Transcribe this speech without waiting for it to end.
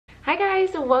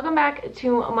guys, welcome back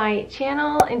to my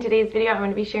channel. In today's video I'm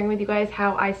going to be sharing with you guys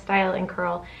how I style and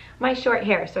curl my short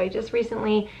hair. So I just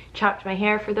recently chopped my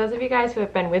hair. For those of you guys who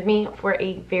have been with me for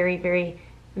a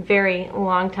very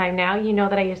long time now, you know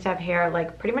that I used to have hair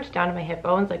like pretty much down to my hip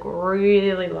bones, like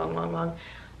really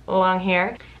long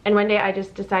hair. And one day I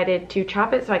just decided to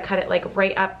chop it, so I cut it like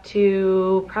right up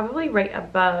to probably right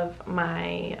above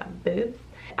my boobs.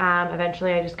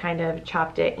 Eventually I just kind of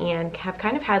chopped it and have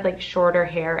kind of had like shorter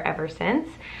hair ever since.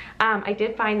 I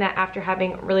did find that after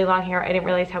having really long hair, I didn't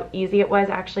realize how easy it was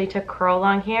actually to curl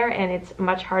long hair, and it's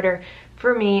much harder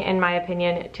for me, in my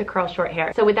opinion, to curl short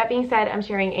hair. So with that being said, I'm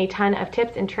sharing a ton of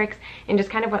tips and tricks and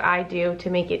just kind of what I do to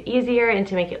make it easier and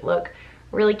to make it look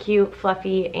really cute,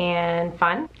 fluffy, and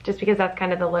fun, just because that's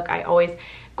kind of the look I always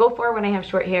go for when I have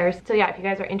short hair. So yeah, if you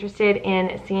guys are interested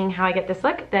in seeing how I get this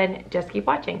look, then just keep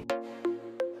watching.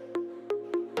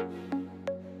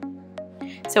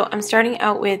 So I'm starting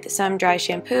out with some dry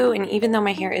shampoo, and even though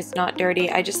my hair is not dirty,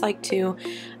 I just like to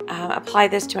apply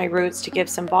this to my roots to give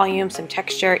some volume, some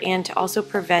texture, and to also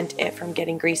prevent it from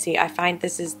getting greasy. I find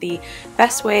this is the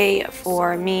best way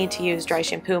for me to use dry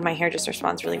shampoo. My hair just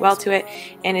responds really well to it,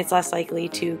 and it's less likely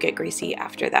to get greasy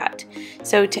after that.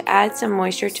 So to add some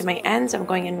moisture to my ends, I'm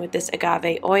going in with this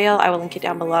agave oil. I will link it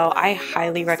down below. I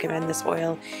highly recommend this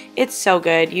oil. It's so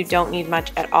good. You don't need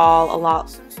much at all.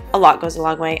 A lot goes a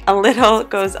long way. A little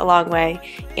goes a long way,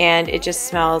 and it just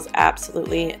smells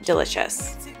absolutely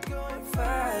delicious.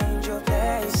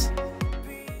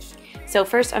 So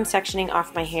first I'm sectioning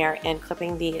off my hair and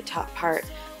clipping the top part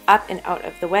up and out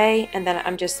of the way, and then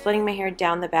I'm just splitting my hair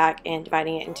down the back and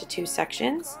dividing it into two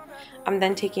sections. I'm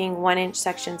then taking 1-inch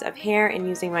sections of hair and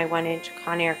using my 1-inch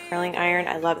Conair curling iron.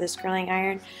 I love this curling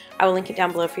iron. I will link it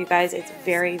down below for you guys. It's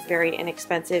very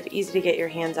inexpensive, easy to get your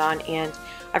hands on, and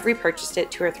I've repurchased it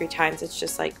 2 or 3 times. It's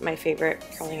just like my favorite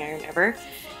curling iron ever.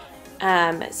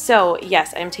 So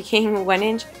yes, I'm taking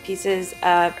 1-inch pieces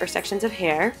of or sections of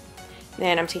hair.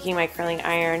 Then I'm taking my curling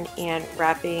iron and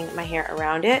wrapping my hair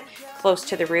around it close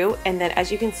to the root, and then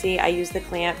as you can see, I use the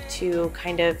clamp to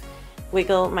kind of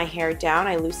wiggle my hair down.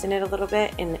 I loosen it a little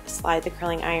bit and slide the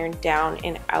curling iron down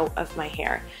and out of my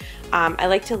hair. I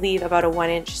like to leave about a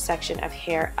 1-inch section of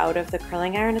hair out of the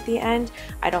curling iron at the end.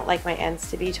 I don't like my ends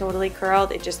to be totally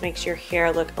curled. It just makes your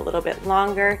hair look a little bit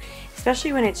longer,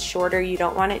 especially when it's shorter. You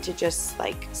don't want it to just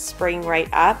like spring right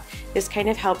up. This kind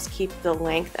of helps keep the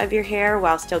length of your hair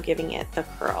while still giving it the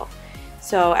curl.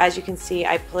 So as you can see,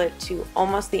 I pull it to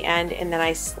almost the end, and then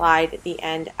I slide the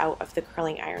end out of the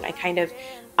curling iron. I kind of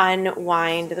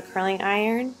unwind the curling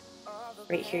iron.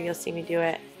 Right here you'll see me do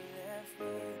it.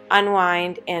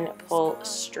 Unwind and pull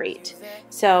straight.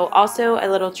 So also a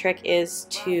little trick is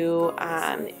to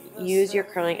use your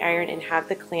curling iron and have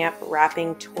the clamp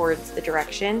wrapping towards the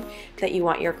direction that you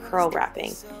want your curl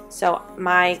wrapping. So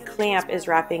my clamp is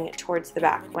wrapping towards the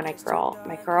back when I curl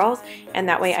my curls, and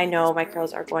that way I know my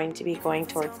curls are going to be going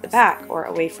towards the back or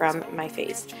away from my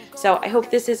face. So I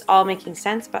hope this is all making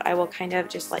sense, but I will kind of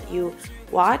just let you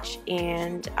watch,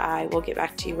 and I will get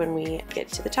back to you when we get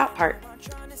to the top part.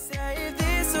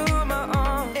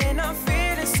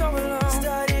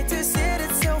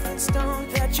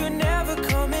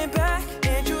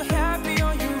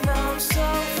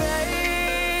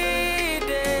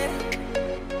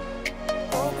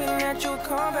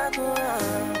 Come back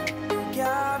around, you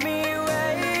got me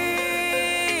waiting.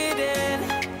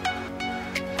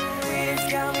 We've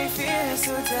got me feeling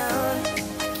so down.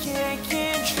 I can't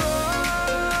control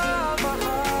my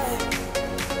heart,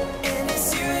 and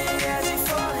it's you that has it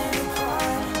falling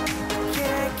apart. I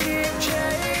can't keep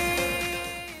chasing.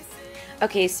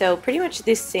 Okay, so pretty much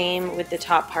the same with the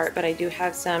top part, but I do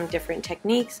have some different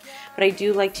techniques. But I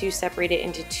do like to separate it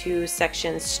into 2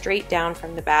 sections straight down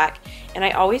from the back, and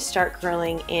I always start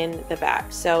curling in the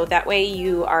back. So that way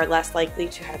you are less likely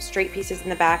to have straight pieces in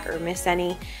the back or miss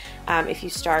any if you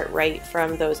start right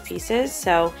from those pieces.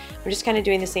 So I'm just kind of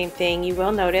doing the same thing. You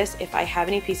will notice if I have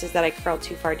any pieces that I curl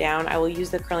too far down, I will use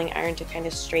the curling iron to kind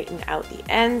of straighten out the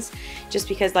ends, just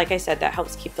because, like I said, that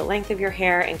helps keep the length of your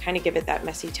hair and kind of give it that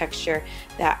messy texture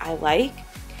that I like.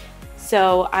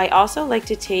 So I also like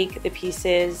to take the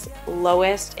pieces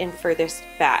lowest and furthest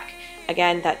back.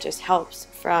 Again, that just helps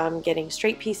from getting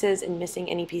straight pieces and missing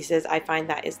any pieces. I find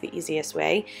that is the easiest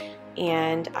way,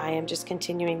 and I am just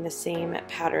continuing the same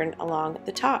pattern along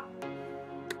the top.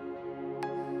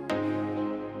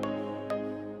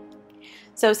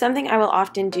 So something I will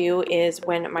often do is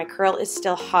when my curl is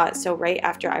still hot, so right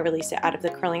after I release it out of the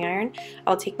curling iron,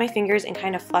 I'll take my fingers and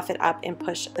kind of fluff it up and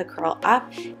push the curl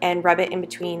up and rub it in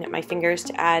between my fingers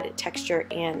to add texture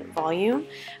and volume,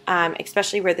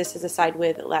 especially where this is a side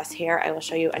with less hair. I will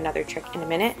show you another trick in a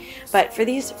minute. But for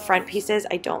these front pieces,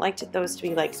 I don't like those to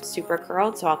be like super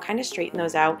curled, so I'll kind of straighten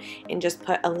those out and just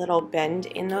put a little bend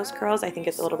in those curls. I think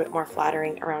it's a little bit more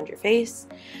flattering around your face.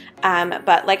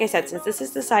 But like I said, since this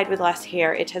is the side with less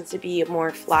hair, it tends to be more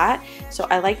flat. So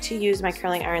I like to use my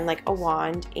curling iron like a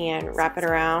wand and wrap it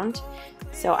around.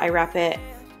 So I wrap it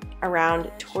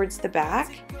around towards the back.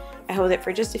 I hold it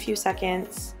for just a few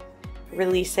seconds,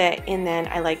 release it, and then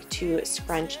I like to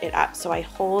scrunch it up. So I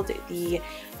hold the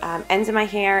ends of my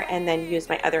hair and then use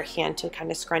my other hand to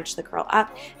kind of scrunch the curl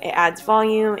up. It adds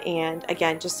volume and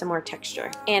again just some more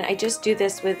texture. And I just do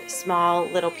this with small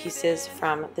little pieces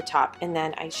from the top, and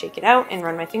then I shake it out and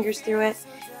run my fingers through it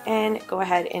and go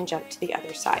ahead and jump to the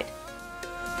other side.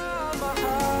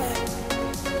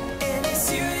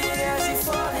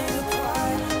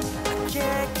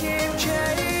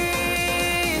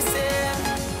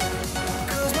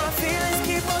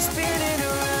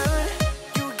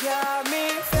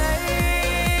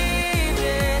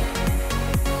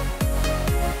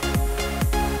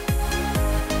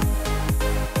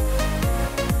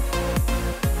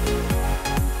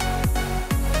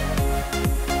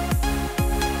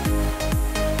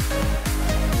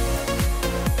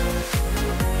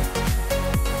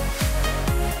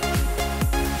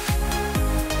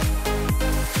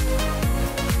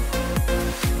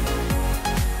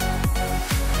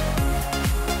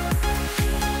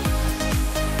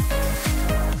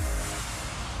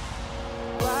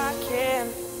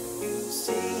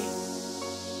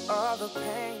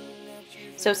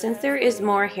 So since there is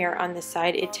more hair on this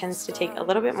side, it tends to take a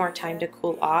little bit more time to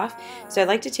cool off. So I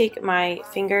like to take my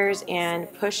fingers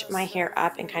and push my hair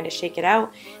up and kind of shake it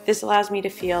out. This allows me to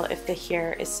feel if the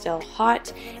hair is still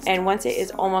hot, and once it is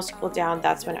almost cooled down,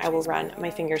 that's when I will run my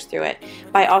fingers through it.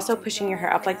 By also pushing your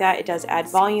hair up like that, it does add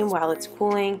volume while it's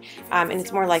cooling, and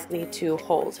it's more likely to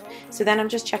hold. So then I'm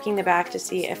just checking the back to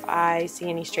see if I see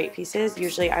any straight pieces.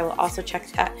 Usually I will also check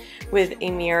that with a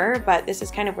mirror, but this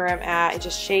is kind of where I'm at. I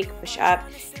just shake, push up.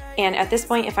 And at this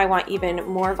point, if I want even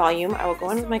more volume, I will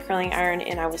go in with my curling iron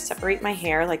and I will separate my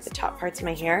hair, like the top parts of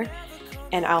my hair,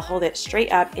 and I'll hold it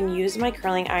straight up and use my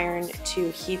curling iron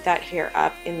to heat that hair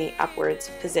up in the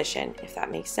upwards position, if that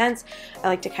makes sense. I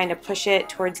like to kind of push it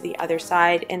towards the other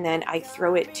side, and then I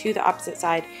throw it to the opposite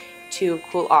side to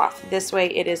cool off. This way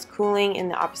it is cooling in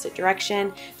the opposite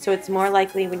direction, so it's more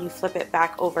likely when you flip it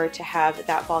back over to have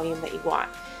that volume that you want.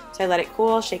 So I let it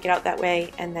cool, shake it out that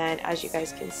way, and then as you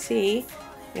guys can see,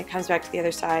 when it comes back to the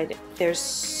other side, there's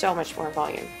so much more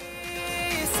volume.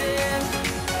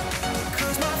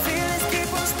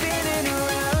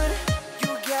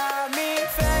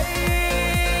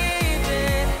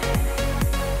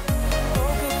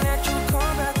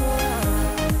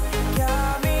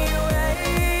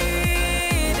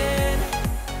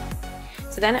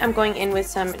 Then I'm going in with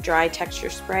some dry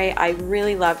texture spray. I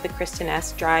really love the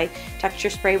Kristin dry texture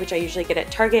spray, which I usually get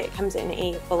at Target. It comes in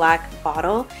a black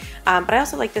bottle, but I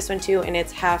also like this one too, and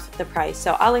it's half the price.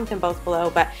 So I'll link them both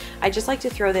below, but I just like to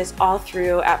throw this all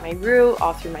through at my root,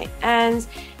 all through my ends,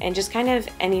 and just kind of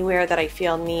anywhere that I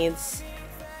feel needs,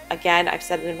 again, I've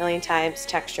said it a million times,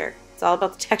 texture. It's all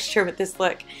about the texture with this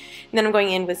look. And then I'm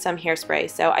going in with some hairspray.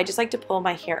 So I just like to pull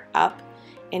my hair up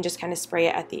and just kind of spray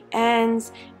it at the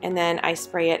ends, and then I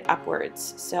spray it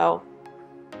upwards. So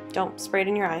don't spray it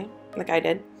in your eye like I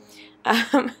did.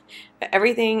 But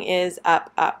everything is up,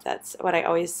 up. That's what I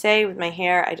always say with my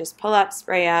hair. I just pull up,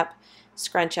 spray up,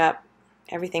 scrunch up,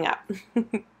 everything up.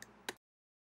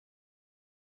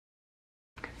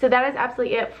 So that is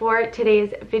absolutely it for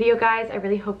today's video, guys. I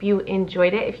really hope you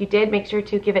enjoyed it. If you did, make sure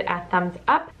to give it a thumbs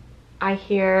up. I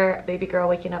hear baby girl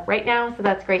waking up right now, so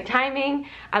that's great timing.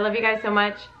 I love you guys so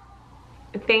much.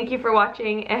 Thank you for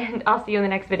watching, and I'll see you in the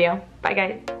next video. Bye,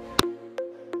 guys.